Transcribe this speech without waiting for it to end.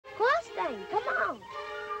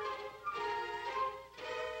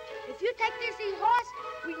see horse,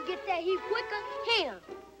 we can get there heap quicker here.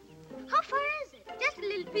 How far is it? Just a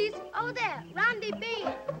little piece over there, round the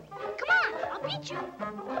bend. Come on, I'll beat you.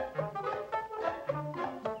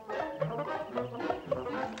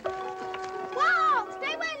 Whoa,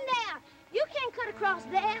 stay waiting there. You can't cut across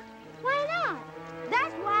there. Why not?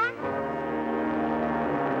 That's why.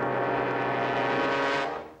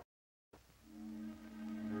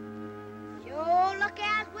 Sure, look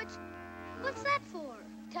out, what's that for?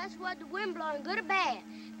 That's what the wind blowing, good or bad.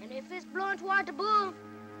 And if it's blowing toward the bull,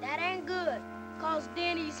 that ain't good. Cause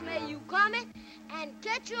then he smell you coming and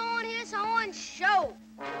catch you on his horn show.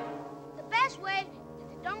 The best way is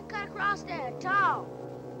to don't cut across there at all.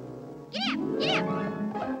 Get up, get up!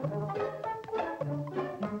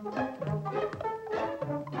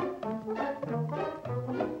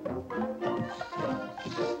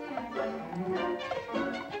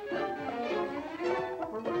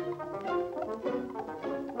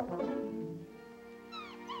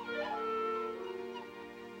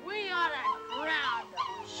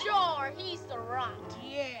 He's the runt.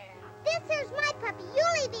 Yeah. This here's my puppy. You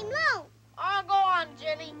leave him alone. Oh, go on,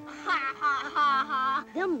 Jenny. Ha, ha, ha, ha.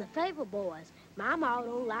 Them the favor boys. My ma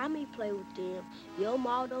don't allow me to play with them. Your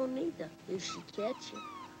ma don't either, if she catch you.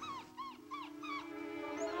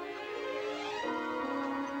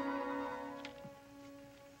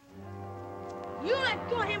 You let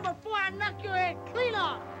go of him before I knock your head clean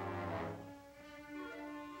off.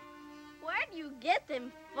 Where'd you get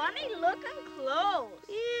them funny-looking clothes?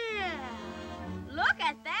 Yeah. Look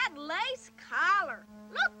at that lace collar.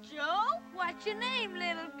 Look, Joe. What's your name,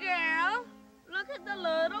 little girl? Look at the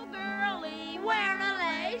little girlie wearing a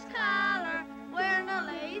lace collar, wearing a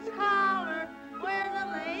lace collar, wearing a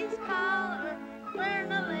lace collar.